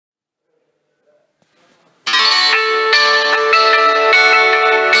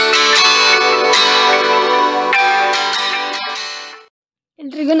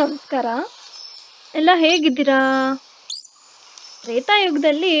ನಮಸ್ಕಾರ. ಎಲ್ಲ ಹೇಗಿದ್ದೀರಾ?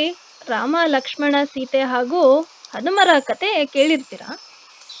 ತ್ರೇತಾಯುಗದಲ್ಲಿ ರಾಮ, ಲಕ್ಷ್ಮಣ, ಸೀತೆ ಹಾಗೂ ಹನುಮರ ಕತೆ ಕೇಳಿರ್ತೀರಾ?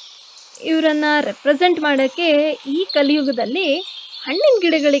 ಇವರನ್ನ ರೆಪ್ರೆಸೆಂಟ್ ಮಾಡೋಕ್ಕೆ ಈ ಕಲಿಯುಗದಲ್ಲಿ ಹಣ್ಣಿನ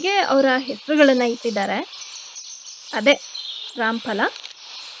ಗಿಡಗಳಿಗೆ ಅವರ ಹೆಸರುಗಳನ್ನು ಇಟ್ಟಿದ್ದಾರೆ. ಅದೇ ರಾಮಫಲ,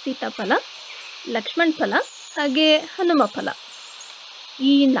 ಸೀತಾಫಲ, ಲಕ್ಷ್ಮಣ್ ಫಲ ಹಾಗೆ ಹನುಮ ಫಲ.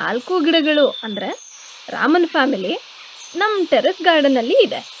 ಈ 4 ಗಿಡಗಳು ಅಂದರೆ ರಾಮನ್ ಫ್ಯಾಮಿಲಿ ನಮ್ಮ ಟೆರೆಸ್ ಗಾರ್ಡನಲ್ಲಿ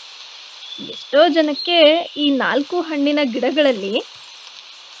ಇದೆ. ಎಷ್ಟೋ ಜನಕ್ಕೆ ಈ 4 ಹಣ್ಣಿನ ಗಿಡಗಳಲ್ಲಿ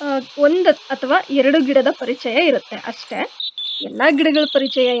 1 ಅಥವಾ 2 ಗಿಡದ ಪರಿಚಯ ಇರುತ್ತೆ ಅಷ್ಟೇ. ಎಲ್ಲ ಗಿಡಗಳ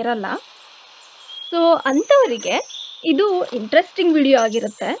ಪರಿಚಯ ಇರಲ್ಲ. ಸೊ ಅಂಥವರಿಗೆ ಇದು ಇಂಟ್ರೆಸ್ಟಿಂಗ್ ವಿಡಿಯೋ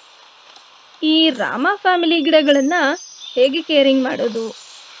ಆಗಿರುತ್ತೆ. ಈ ರಾಮ ಫ್ಯಾಮಿಲಿ ಗಿಡಗಳನ್ನು ಹೇಗೆ ಕೇರಿಂಗ್ ಮಾಡೋದು,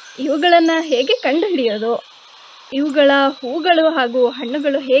 ಇವುಗಳನ್ನು ಹೇಗೆ ಕಂಡುಹಿಡಿಯೋದು, ಇವುಗಳ ಹೂಗಳು ಹಾಗೂ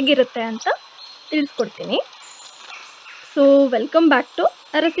ಹಣ್ಣುಗಳು ಹೇಗಿರುತ್ತೆ ಅಂತ ತಿಳಿಸ್ಕೊಡ್ತೀನಿ. ಸೊ ವೆಲ್ಕಮ್ ಬ್ಯಾಕ್ ಟು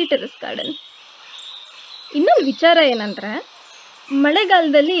ಅರಸಿ ಟೆರೆಸ್ ಗಾರ್ಡನ್. ಇನ್ನೊಂದು ವಿಚಾರ ಏನಂದರೆ,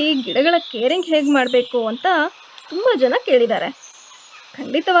 ಮಳೆಗಾಲದಲ್ಲಿ ಗಿಡಗಳ ಕೇರಿಂಗ್ ಹೇಗೆ ಮಾಡಬೇಕು ಅಂತ ತುಂಬ ಜನ ಕೇಳಿದ್ದಾರೆ.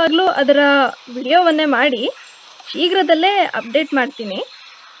 ಖಂಡಿತವಾಗ್ಲೂ ಅದರ ವಿಡಿಯೋವನ್ನೇ ಮಾಡಿ ಶೀಘ್ರದಲ್ಲೇ ಅಪ್ಡೇಟ್ ಮಾಡ್ತೀನಿ.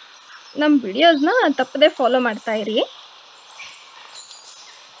 ನಮ್ಮ ವಿಡಿಯೋಸ್ನ ತಪ್ಪದೇ ಫಾಲೋ ಮಾಡ್ತಾ ಇರಿ.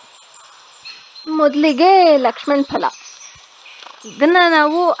 ಮೊದಲಿಗೆ ಲಕ್ಷ್ಮಣ್ ಫಲ. ಇದನ್ನು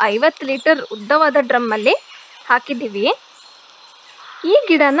ನಾವು 50 ಲೀಟರ್ ಉದ್ದವಾದ ಡ್ರಮ್ಮಲ್ಲಿ ಹಾಕಿದ್ದೀವಿ. ಈ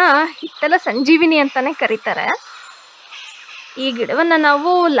ಗಿಡನ ಹಿತ್ತಲ ಸಂಜೀವಿನಿ ಅಂತಲೇ ಕರೀತಾರೆ. ಈ ಗಿಡವನ್ನು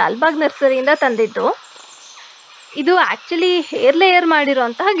ನಾವು ಲಾಲ್ಬಾಗ್ ನರ್ಸರಿಯಿಂದ ತಂದಿದ್ದು. ಇದು ಆ್ಯಕ್ಚುಲಿ ಹೇರ್ ಲೇಯರ್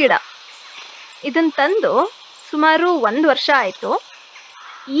ಮಾಡಿರೋಂತಹ ಗಿಡ. ಇದನ್ನು ತಂದು ಸುಮಾರು 1 ವರ್ಷ ಆಯಿತು.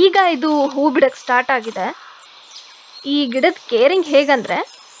 ಈಗ ಇದು ಹೂ ಬಿಡೋಕ್ಕೆ ಸ್ಟಾರ್ಟ್ ಆಗಿದೆ. ಈ ಗಿಡದ ಕೇರಿಂಗ್ ಹೇಗಂದರೆ,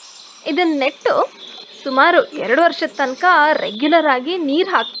 ಇದನ್ನು ನೆಟ್ಟು ಸುಮಾರು 2 ವರ್ಷದ ತನಕ ರೆಗ್ಯುಲರ್ ಆಗಿ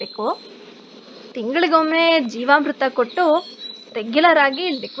ನೀರು ಹಾಕಬೇಕು. ತಿಂಗಳಿಗೊಮ್ಮೆ ಜೀವಾಮೃತ ಕೊಟ್ಟು ರೆಗ್ಯುಲರ್ ಆಗಿ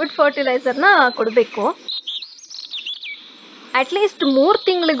ಲಿಕ್ವಿಡ್ ಫರ್ಟಿಲೈಸರ್ನ ಕೊಡಬೇಕು. ಅಟ್ಲೀಸ್ಟ್ 3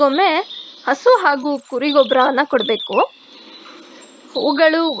 ತಿಂಗಳಿಗೊಮ್ಮೆ ಹಸು ಹಾಗೂ ಕುರಿ ಗೊಬ್ಬರನ ಕೊಡಬೇಕು.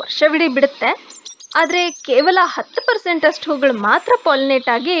 ಹೂಗಳು ವರ್ಷವಿಡೀ ಬಿಡುತ್ತೆ, ಆದರೆ ಕೇವಲ 10% ಅಷ್ಟು ಹೂಗಳು ಮಾತ್ರ ಪಾಲಿನೇಟ್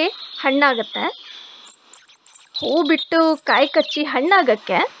ಆಗಿ ಹಣ್ಣಾಗುತ್ತೆ. ಹೂ ಬಿಟ್ಟು ಕಾಯಿ ಕಚ್ಚಿ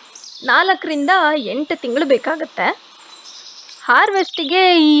ಹಣ್ಣಾಗಕ್ಕೆ 4 ರಿಂದ 8 ತಿಂಗಳು ಬೇಕಾಗುತ್ತೆ. ಹಾರ್ವೆಸ್ಟಿಗೆ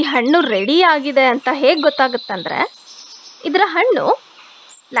ಈ ಹಣ್ಣು ರೆಡಿ ಆಗಿದೆ ಅಂತ ಹೇಗೆ ಗೊತ್ತಾಗುತ್ತಂದರೆ, ಇದರ ಹಣ್ಣು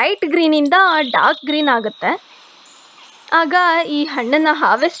ಲೈಟ್ ಗ್ರೀನಿಂದ ಡಾರ್ಕ್ ಗ್ರೀನ್ ಆಗುತ್ತೆ. ಆಗ ಈ ಹಣ್ಣನ್ನು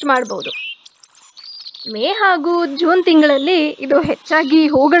ಹಾರ್ವೆಸ್ಟ್ ಮಾಡ್ಬೋದು. ಮೇ ಹಾಗೂ ಜೂನ್ ತಿಂಗಳಲ್ಲಿ ಇದು ಹೆಚ್ಚಾಗಿ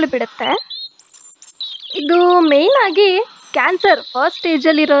ಹೂಗಳು ಬಿಡುತ್ತೆ. ಇದು ಮೇಯ್ನಾಗಿ ಕ್ಯಾನ್ಸರ್ ಫಸ್ಟ್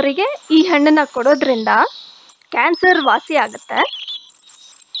ಸ್ಟೇಜಲ್ಲಿರೋರಿಗೆ ಈ ಹಣ್ಣನ್ನು ಕೊಡೋದ್ರಿಂದ ಕ್ಯಾನ್ಸರ್ ವಾಸಿ ಆಗುತ್ತೆ.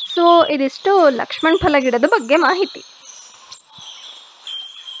 ಸೊ ಇದಿಷ್ಟು ಲಕ್ಷ್ಮಣ್ ಫಲ ಗಿಡದ ಬಗ್ಗೆ ಮಾಹಿತಿ.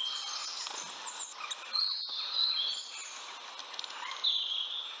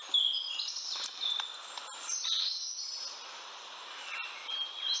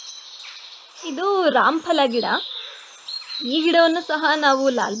 ಇದು ರಾಮಫಲ ಗಿಡ. ಈ ಗಿಡವನ್ನು ಸಹ ನಾವು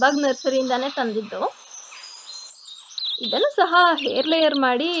ಲಾಲ್ಬಾಗ್ ನರ್ಸರಿಯಿಂದಾನೇ ತಂದಿದ್ದು. ಇದನ್ನು ಸಹ ಹೇರ್ ಲೇಯರ್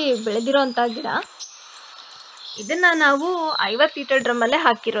ಮಾಡಿ ಬೆಳೆದಿರೋಂಥ ಗಿಡ. ಇದನ್ನು ನಾವು 50 ಲೀಟರ್ ಡ್ರಮ್ಮಲ್ಲೇ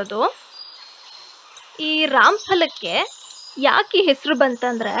ಹಾಕಿರೋದು. ಈ ರಾಮಫಲಕ್ಕೆ ಯಾಕೆ ಹೆಸರು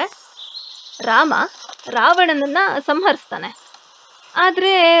ಬಂತಂದರೆ, ರಾಮ ರಾವಣನನ್ನು ಸಂಹರಿಸ್ತಾನೆ.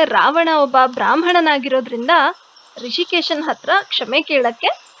 ಆದರೆ ರಾವಣ ಒಬ್ಬ ಬ್ರಾಹ್ಮಣನಾಗಿರೋದ್ರಿಂದ ಋಷಿಕೇಶನ ಹತ್ರ ಕ್ಷಮೆ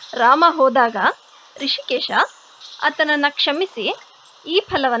ಕೇಳೋಕ್ಕೆ ರಾಮ ಹೋದಾಗ ಋಷಿಕೇಶ ಆತನನ್ನು ಕ್ಷಮಿಸಿ ಈ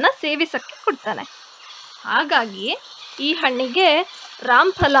ಫಲವನ್ನು ಸೇವಿಸೋಕ್ಕೆ ಕೊಡ್ತಾನೆ. ಹಾಗಾಗಿ ಈ ಹಣ್ಣಿಗೆ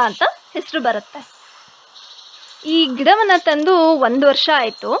ರಾಮಫಲ ಅಂತ ಹೆಸರು ಬರುತ್ತೆ. ಈ ಗಿಡವನ್ನು ತಂದು 1 ವರ್ಷ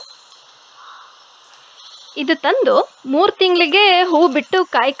ಆಯಿತು. ಇದು ತಂದು 3 ತಿಂಗಳಿಗೆ ಹೂ ಬಿಟ್ಟು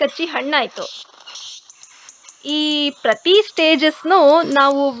ಕಾಯಿ ಕಚ್ಚಿ ಹಣ್ಣಾಯಿತು. ಈ ಪ್ರತಿ ಸ್ಟೇಜಸ್ನು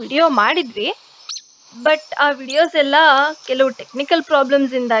ನಾವು ವಿಡಿಯೋ ಮಾಡಿದ್ವಿ, ಬಟ್ ಆ ವಿಡಿಯೋಸ್ ಎಲ್ಲ ಕೆಲವು ಟೆಕ್ನಿಕಲ್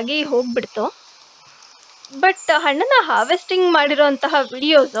ಪ್ರಾಬ್ಲಮ್ಸಿಂದಾಗಿ ಹೋಗಿಬಿಡ್ತು. ಬಟ್ ಹಣ್ಣನ್ನು ಹಾರ್ವೆಸ್ಟಿಂಗ್ ಮಾಡಿರೋಂತಹ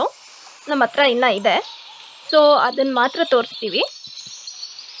ವಿಡಿಯೋಸು ನಮ್ಮ ಹತ್ರ ಇನ್ನೂ ಇದೆ. ಸೊ ಅದನ್ನು ಮಾತ್ರ ತೋರಿಸ್ತೀವಿ.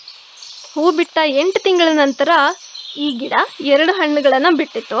 ಹೂ ಬಿಟ್ಟ 8 ತಿಂಗಳ ನಂತರ ಈ ಗಿಡ 2 ಹಣ್ಣುಗಳನ್ನು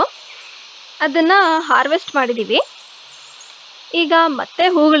ಬಿಟ್ಟಿತ್ತು. ಅದನ್ನು ಹಾರ್ವೆಸ್ಟ್ ಮಾಡಿದ್ದೀವಿ. ಈಗ ಮತ್ತೆ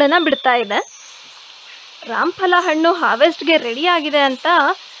ಹೂಗಳನ್ನು ಬಿಡ್ತಾ ಇದೆ. ರಾಮಫಲ ಹಣ್ಣು ಹಾರ್ವೆಸ್ಟ್ಗೆ ರೆಡಿ ಆಗಿದೆ ಅಂತ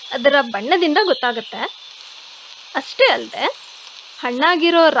ಅದರ ಬಣ್ಣದಿಂದ ಗೊತ್ತಾಗುತ್ತೆ. ಅಷ್ಟೇ ಅಲ್ಲದೆ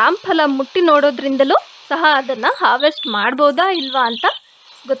ಹಣ್ಣಾಗಿರೋ ರಾಮಫಲ ಮುಟ್ಟಿ ನೋಡೋದ್ರಿಂದಲೂ ಸಹ ಅದನ್ನು ಹಾರ್ವೆಸ್ಟ್ ಮಾಡ್ಬೋದಾ ಇಲ್ವಾ ಅಂತ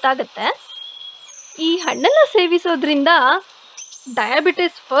ಗೊತ್ತಾಗುತ್ತೆ. ಈ ಹಣ್ಣನ್ನು ಸೇವಿಸೋದ್ರಿಂದ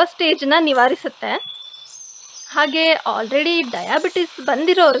ಡಯಾಬಿಟಿಸ್ ಫಸ್ಟ್ ಸ್ಟೇಜನ್ನ ನಿವಾರಿಸುತ್ತೆ. ಹಾಗೆ ಆಲ್ರೆಡಿ ಡಯಾಬಿಟಿಸ್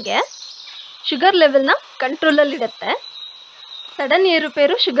ಬಂದಿರೋರಿಗೆ ಶುಗರ್ ಲೆವೆಲ್ನ ಕಂಟ್ರೋಲಲ್ಲಿಡುತ್ತೆ. ಸಡನ್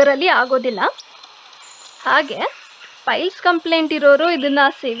ಏರುಪೇರು ಶುಗರಲ್ಲಿ ಆಗೋದಿಲ್ಲ. ಹಾಗೆ ಪೈಲ್ಸ್ ಕಂಪ್ಲೇಂಟ್ ಇರೋರು ಇದನ್ನು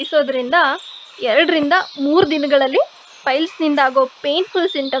ಸೇವಿಸೋದ್ರಿಂದ 2ರಿಂದ 3 ದಿನಗಳಲ್ಲಿ ಪೈಲ್ಸ್ನಿಂದ ಆಗೋ ಪೇನ್ಫುಲ್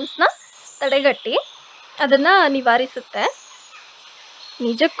ಸಿಂಟಮ್ಸ್ನ ತಡೆಗಟ್ಟಿ ಅದನ್ನು ನಿವಾರಿಸುತ್ತೆ.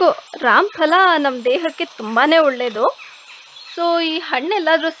 ನಿಜಕ್ಕೂ ರಾಮಫಲ ನಮ್ಮ ದೇಹಕ್ಕೆ ತುಂಬಾ ಒಳ್ಳೆಯದು. ಸೊ ಈ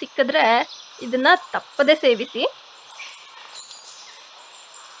ಹಣ್ಣೆಲ್ಲಾದರೂ ಸಿಕ್ಕಿದ್ರೆ ಇದನ್ನು ತಪ್ಪದೇ ಸೇವಿಸಿ.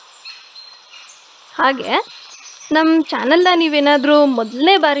 ಹಾಗೆ ನಮ್ಮ ಚಾನಲ್ನ ನೀವೇನಾದರೂ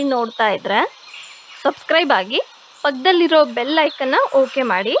ಮೊದಲನೇ ಬಾರಿ ನೋಡ್ತಾ ಇದ್ದರೆ ಸಬ್ಸ್ಕ್ರೈಬ್ ಆಗಿ, ಪಕ್ಕದಲ್ಲಿರೋ ಬೆಲ್ ಐಕನ್ನ ಓಕೆ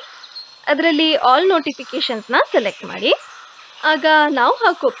ಮಾಡಿ, ಅದರಲ್ಲಿ ಆಲ್ ನೋಟಿಫಿಕೇಷನ್ಸ್ನ ಸೆಲೆಕ್ಟ್ ಮಾಡಿ. ಆಗ ನಾವು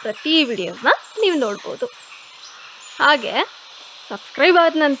ಹಾಕೋ ಪ್ರತಿ ವಿಡಿಯೋಸ್ನ ನೀವು ನೋಡ್ಬೋದು. ಹಾಗೆ ಸಬ್ಸ್ಕ್ರೈಬ್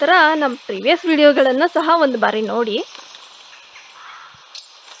ಆದ ನಂತರ ನಮ್ಮ ಪ್ರೀವಿಯಸ್ ವಿಡಿಯೋಗಳನ್ನು ಸಹ ಒಂದು ಬಾರಿ ನೋಡಿ.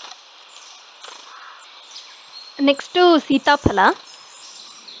 ನೆಕ್ಸ್ಟು ಸೀತಾಫಲ.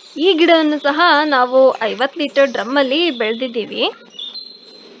 ಈ ಗಿಡವನ್ನು ಸಹ ನಾವು 50 ಲೀಟರ್ ಡ್ರಮ್ಮಲ್ಲಿ ಬೆಳೆದಿದ್ದೀವಿ.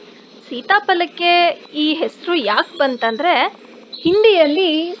 ಸೀತಾಫಲಕ್ಕೆ ಈ ಹೆಸರು ಯಾಕೆ ಬಂತಂದರೆ, ಹಿಂದಿಯಲ್ಲಿ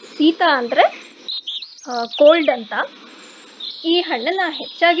ಸೀತಾ ಅಂದರೆ ಕೋಲ್ಡ್ ಅಂತ. ಈ ಹಣ್ಣನ್ನು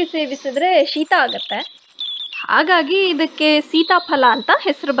ಹೆಚ್ಚಾಗಿ ಸೇವಿಸಿದ್ರೆ ಶೀತ ಆಗುತ್ತೆ, ಹಾಗಾಗಿ ಇದಕ್ಕೆ ಸೀತಾಫಲ ಅಂತ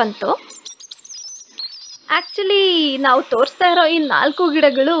ಹೆಸರು ಬಂತು. ಆ್ಯಕ್ಚುಲಿ ನಾವು ತೋರಿಸ್ತಾ ಇರೋ ಈ 4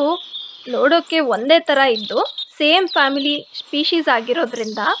 ಗಿಡಗಳು ನೋಡೋಕ್ಕೆ ಒಂದೇ ಥರ ಇದ್ದು ಸೇಮ್ ಫ್ಯಾಮಿಲಿ ಸ್ಪೀಶೀಸ್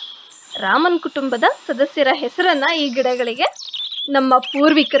ಆಗಿರೋದ್ರಿಂದ ರಾಮನ್ ಕುಟುಂಬದ ಸದಸ್ಯರ ಹೆಸರನ್ನು ಈ ಗಿಡಗಳಿಗೆ ನಮ್ಮ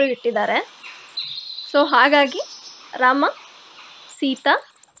ಪೂರ್ವಿಕರು ಇಟ್ಟಿದ್ದಾರೆ. ಸೊ ಹಾಗಾಗಿ ರಾಮ, ಸೀತಾ,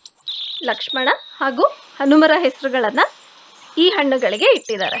 ಲಕ್ಷ್ಮಣ ಹಾಗೂ ಹನುಮರ ಹೆಸರುಗಳನ್ನು ಈ ಹಣ್ಣುಗಳಿಗೆ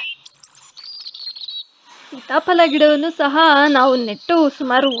ಇಟ್ಟಿದ್ದಾರೆ. ಸೀತಾಫಲ ಗಿಡವನ್ನು ಸಹ ನಾವು ನೆಟ್ಟು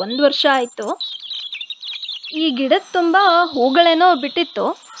ಸುಮಾರು 1 ವರ್ಷ ಆಯಿತು. ಈ ಗಿಡದ ತುಂಬ ಹೂಗಳೇನೋ ಬಿಟ್ಟಿತ್ತು,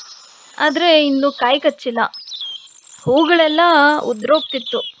 ಆದರೆ ಇನ್ನೂ ಕಾಯಿ ಕಚ್ಚಿಲ್ಲ. ಹೂಗಳೆಲ್ಲ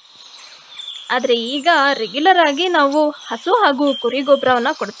ಉದುರೋಗ್ತಿತ್ತು. ಆದರೆ ಈಗ ರೆಗ್ಯುಲರ್ ಆಗಿ ನಾವು ಹಸು ಹಾಗೂ ಕುರಿ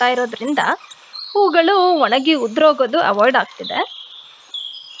ಗೊಬ್ಬರವನ್ನು ಕೊಡ್ತಾ ಇರೋದ್ರಿಂದ ಹೂಗಳು ಒಣಗಿ ಉದುರೋಗೋದು ಅವಾಯ್ಡ್ ಆಗ್ತಿದೆ.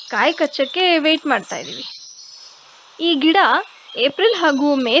 ಕಾಯಿ ಕಚ್ಚೋಕ್ಕೆ ವೆಯ್ಟ್ ಮಾಡ್ತಾ ಇದ್ದೀವಿ. ಈ ಗಿಡ ಏಪ್ರಿಲ್ ಹಾಗೂ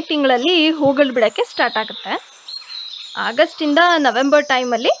ಮೇ ತಿಂಗಳಲ್ಲಿ ಹೂಗಳು ಬಿಡೋಕ್ಕೆ ಸ್ಟಾರ್ಟ್ ಆಗುತ್ತೆ. ಆಗಸ್ಟಿಂದ ನವೆಂಬರ್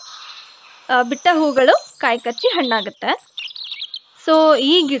ಟೈಮಲ್ಲಿ ಬಿಟ್ಟ ಹೂಗಳು ಕಾಯಿ ಕಚ್ಚಿ ಹಣ್ಣಾಗುತ್ತೆ. ಸೊ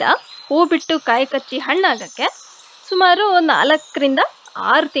ಈ ಗಿಡ ಹೂ ಬಿಟ್ಟು ಕಾಯಿ ಕಚ್ಚಿ ಹಣ್ಣಾಗೋಕ್ಕೆ ಸುಮಾರು 4ರಿಂದ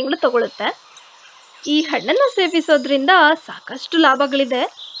 6 ತಿಂಗಳು ತಗೊಳುತ್ತೆ. ಈ ಹಣ್ಣನ್ನು ಸೇವಿಸೋದ್ರಿಂದ ಸಾಕಷ್ಟು ಲಾಭಗಳಿದೆ.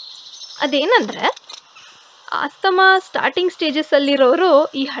 ಅದೇನೆಂದರೆ, ಆಸ್ತಮಾ ಸ್ಟಾರ್ಟಿಂಗ್ ಸ್ಟೇಜಸ್ಸಲ್ಲಿರೋರು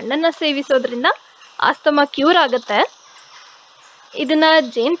ಈ ಹಣ್ಣನ್ನು ಸೇವಿಸೋದ್ರಿಂದ ಆಸ್ತಮಾ ಕ್ಯೂರ್ ಆಗುತ್ತೆ. ಇದನ್ನು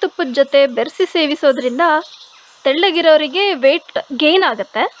ಜೇನುತುಪ್ಪದ ಜೊತೆ ಬೆರೆಸಿ ಸೇವಿಸೋದ್ರಿಂದ ತೆಳ್ಳಗಿರೋರಿಗೆ ವೆಯ್ಟ್ ಗೇನ್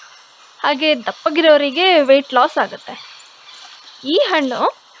ಆಗುತ್ತೆ, ಹಾಗೆ ದಪ್ಪಗಿರೋರಿಗೆ ವೆಯ್ಟ್ ಲಾಸ್ ಆಗುತ್ತೆ. ಈ ಹಣ್ಣು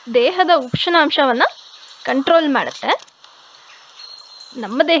ದೇಹದ ಉಷ್ಣಾಂಶವನ್ನು ಕಂಟ್ರೋಲ್ ಮಾಡುತ್ತೆ.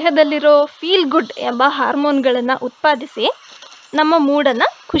 ನಮ್ಮ ದೇಹದಲ್ಲಿರೋ ಫೀಲ್ ಗುಡ್ ಎಂಬ ಹಾರ್ಮೋನ್ಗಳನ್ನು ಉತ್ಪಾದಿಸಿ ನಮ್ಮ ಮೂಡನ್ನು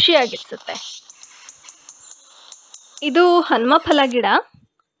ಖುಷಿಯಾಗಿರಿಸುತ್ತೆ. ಇದು ಹನುಮಫಲ ಗಿಡ.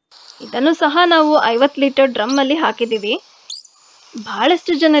 ಇದನ್ನು ಸಹ ನಾವು 50 ಲೀಟರ್ ಡ್ರಮ್ಮಲ್ಲಿ ಹಾಕಿದ್ದೀವಿ.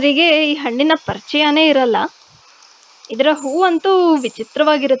 ಭಾಳಷ್ಟು ಜನರಿಗೆ ಈ ಹಣ್ಣಿನ ಪರಿಚಯನೇ ಇರಲ್ಲ. ಇದರ ಹೂವಂತೂ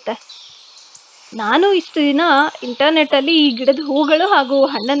ವಿಚಿತ್ರವಾಗಿರುತ್ತೆ. ನಾನು ಇಷ್ಟು ದಿನ ಇಂಟರ್ನೆಟ್ಟಲ್ಲಿ ಈ ಗಿಡದ ಹೂಗಳು ಹಾಗೂ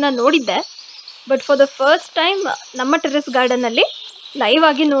ಹಣ್ಣನ್ನು ನೋಡಿದ್ದೆ, but for the first time ನಮ್ಮ ಟೆರೆಸ್ ಗಾರ್ಡನಲ್ಲಿ ಲೈವ್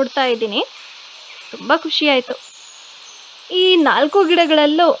ಆಗಿ ನೋಡ್ತಾ ಇದ್ದೀನಿ. ತುಂಬ ಖುಷಿಯಾಯಿತು. ಈ 4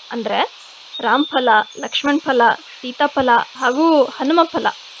 ಗಿಡಗಳಲ್ಲೂ ಅಂದರೆ ರಾಮಫಲ, ಲಕ್ಷ್ಮಣ್ ಫಲ, ಸೀತಾಫಲ ಹಾಗೂ ಹನುಮಫಲ,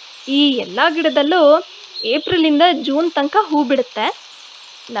 ಈ ಎಲ್ಲ ಗಿಡದಲ್ಲೂ ಏಪ್ರಿಲಿಂದ ಜೂನ್ ತನಕ ಹೂ ಬಿಡುತ್ತೆ.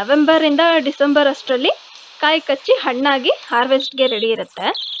 ನವೆಂಬರಿಂದ ಡಿಸೆಂಬರ್ ಅಷ್ಟರಲ್ಲಿ ಕಾಯಿ ಕಚ್ಚಿ ಹಣ್ಣಾಗಿ ಹಾರ್ವೆಸ್ಟ್ಗೆ ರೆಡಿ ಇರುತ್ತೆ.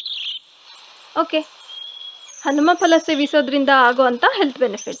 Okay, ಹನುಮಫಲ ಸೇವಿಸೋದ್ರಿಂದ ಆಗೋವಂಥ health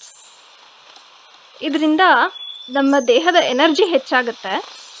benefits. ಇದರಿಂದ ನಮ್ಮ ದೇಹದ ಎನರ್ಜಿ ಹೆಚ್ಚಾಗುತ್ತೆ,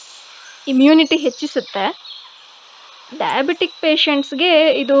 ಇಮ್ಯುನಿಟಿ ಹೆಚ್ಚಿಸುತ್ತೆ. ಡಯಾಬಿಟಿಕ್ ಪೇಷಂಟ್ಸ್ಗೆ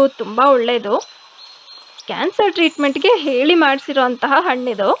ಇದು ತುಂಬ ಒಳ್ಳೆಯದು. ಕ್ಯಾನ್ಸರ್ ಟ್ರೀಟ್ಮೆಂಟ್ಗೆ ಹೇಳಿ ಮಾಡಿಸಿರೋ ಅಂತಹ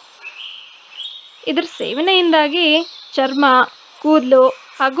ಹಣ್ಣಿದು. ಇದರ ಸೇವನೆಯಿಂದಾಗಿ ಚರ್ಮ, ಕೂದಲು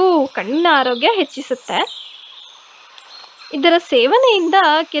ಹಾಗೂ ಕಣ್ಣಿನ ಆರೋಗ್ಯ ಹೆಚ್ಚಿಸುತ್ತೆ. ಇದರ ಸೇವನೆಯಿಂದ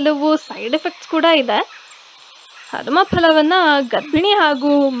ಕೆಲವು ಸೈಡ್ ಎಫೆಕ್ಟ್ಸ್ ಕೂಡ ಇದೆ. ಹನುಮಫಲವನ್ನು ಗರ್ಭಿಣಿ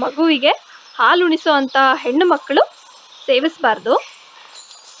ಹಾಗೂ ಮಗುವಿಗೆ ಹಾಲುಣಿಸೋ ಅಂಥ ಹೆಣ್ಣು ಮಕ್ಕಳು ಸೇವಿಸಬಾರ್ದು.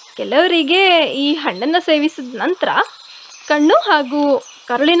 ಕೆಲವರಿಗೆ ಈ ಹಣ್ಣನ್ನು ಸೇವಿಸಿದ ನಂತರ ಕಣ್ಣು ಹಾಗೂ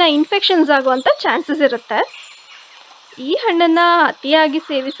ಕರುಳಿನ ಇನ್ಫೆಕ್ಷನ್ಸ್ ಆಗುವಂಥ ಚಾನ್ಸಸ್ ಇರುತ್ತೆ. ಈ ಹಣ್ಣನ್ನು ಅತಿಯಾಗಿ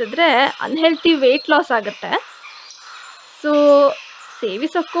ಸೇವಿಸಿದ್ರೆ ಅನ್ಹೆಲ್ತಿ ವೆಯ್ಟ್ ಲಾಸ್ ಆಗುತ್ತೆ. ಸೊ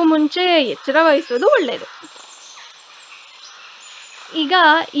ಸೇವಿಸೋಕ್ಕೂ ಮುಂಚೆ ಎಚ್ಚರ ವಹಿಸೋದು ಒಳ್ಳೆಯದು. ಈಗ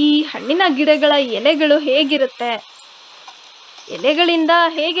ಈ ಹಣ್ಣಿನ ಗಿಡಗಳ ಎಲೆಗಳು ಹೇಗಿರುತ್ತೆ, ಎಲೆಗಳಿಂದ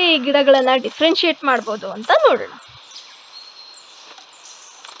ಹೇಗೆ ಈ ಗಿಡಗಳನ್ನು ಡಿಫ್ರೆನ್ಷಿಯೇಟ್ ಮಾಡ್ಬೋದು ಅಂತ ನೋಡೋಣ.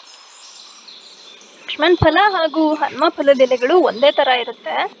 ಲಕ್ಷ್ಮಣ್ ಫಲ ಹಾಗೂ ಹನುಮ ಫಲದ ಎಲೆಗಳು ಒಂದೇ ಥರ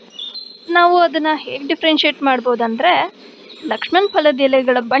ಇರುತ್ತೆ. ನಾವು ಅದನ್ನು ಹೇಗೆ ಡಿಫ್ರೆನ್ಷಿಯೇಟ್ ಮಾಡ್ಬೋದಂದರೆ, ಲಕ್ಷ್ಮಣ್ ಫಲದ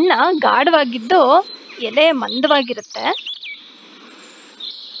ಎಲೆಗಳ ಬಣ್ಣ ಗಾಢವಾಗಿದ್ದು ಎಲೆ ಮಂದವಾಗಿರುತ್ತೆ.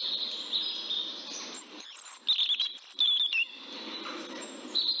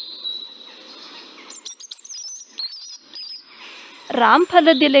 ರಾಮ್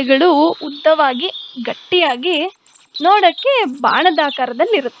ಫಲದ ಎಲೆಗಳು ಉದ್ದವಾಗಿ ಗಟ್ಟಿಯಾಗಿ ನೋಡಕ್ಕೆ ಬಾಣದ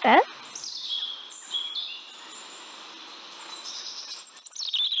ಆಕಾರದಲ್ಲಿರುತ್ತೆ.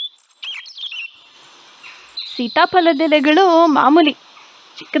 ಸೀತಾಫಲದ ಎಲೆಗಳು ಮಾಮೂಲಿ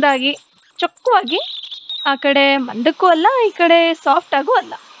ಚಿಕ್ಕದಾಗಿ ಚೊಕ್ಕವಾಗಿ, ಆ ಕಡೆ ಮಂದಕ್ಕೂ ಅಲ್ಲ ಈ ಕಡೆ ಸಾಫ್ಟ್ ಆಗೂ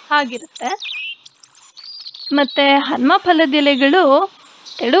ಅಲ್ಲ ಹಾಗಿರುತ್ತೆ. ಮತ್ತು ಹನುಮ ಫಲದ ಎಲೆಗಳು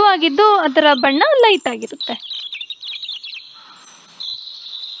ತೆಳುವಾಗಿದ್ದು ಅದರ ಬಣ್ಣ ಲೈಟ್ ಆಗಿರುತ್ತೆ.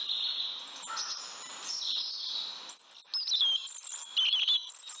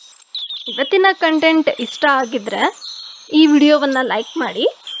 ಇವತ್ತಿನ ಕಂಟೆಂಟ್ ಇಷ್ಟ ಆಗಿದ್ರೆ ಈ ವಿಡಿಯೋವನ್ನು ಲೈಕ್ ಮಾಡಿ,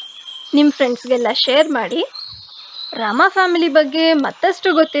 ನಿಮ್ಮ ಫ್ರೆಂಡ್ಸ್ಗೆಲ್ಲ ಶೇರ್ ಮಾಡಿ. ರಾಮ ಫ್ಯಾಮಿಲಿ ಬಗ್ಗೆ ಮತ್ತಷ್ಟು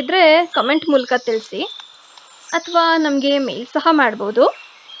ಗೊತ್ತಿದ್ದರೆ ಕಮೆಂಟ್ ಮೂಲಕ ತಿಳಿಸಿ, ಅಥವಾ ನಮಗೆ ಮೇಲ್ ಸಹ ಮಾಡ್ಬೋದು.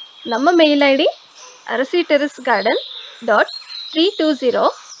 ನಮ್ಮ ಮೇಲ್ I D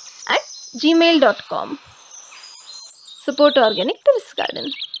arasiTerrace.320@gmail.com. Support Organic Terrace Garden.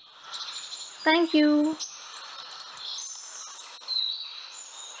 Thank you.